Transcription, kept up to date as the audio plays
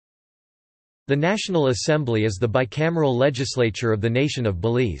The National Assembly is the bicameral legislature of the nation of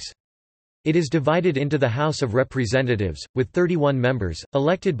Belize. It is divided into the House of Representatives, with 31 members,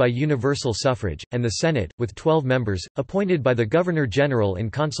 elected by universal suffrage, and the Senate, with 12 members, appointed by the Governor-General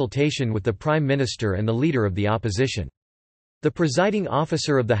in consultation with the Prime Minister and the Leader of the Opposition. The presiding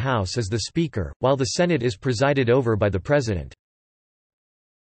officer of the House is the Speaker, while the Senate is presided over by the President.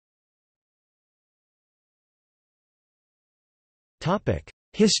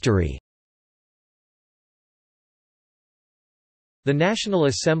 History. The National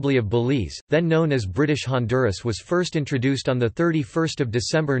Assembly of Belize, then known as British Honduras, was first introduced on 31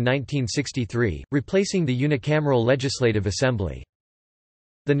 December 1963, replacing the unicameral Legislative Assembly.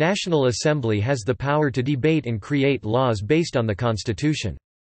 The National Assembly has the power to debate and create laws based on the Constitution.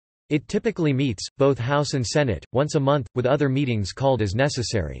 It typically meets, both House and Senate, once a month, with other meetings called as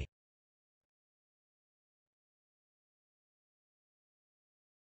necessary.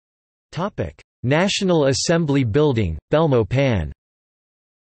 National Assembly Building, Belmopan.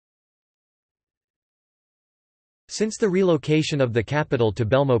 Since the relocation of the capital to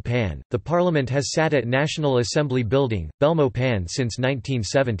Belmopan, the Parliament has sat at National Assembly Building, Belmopan since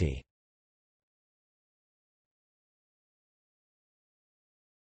 1970.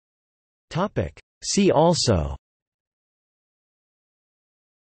 See also: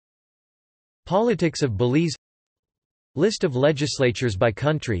 Politics of Belize, List of legislatures by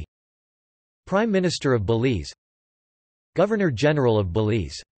country, Prime Minister of Belize, Governor-General of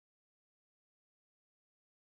Belize.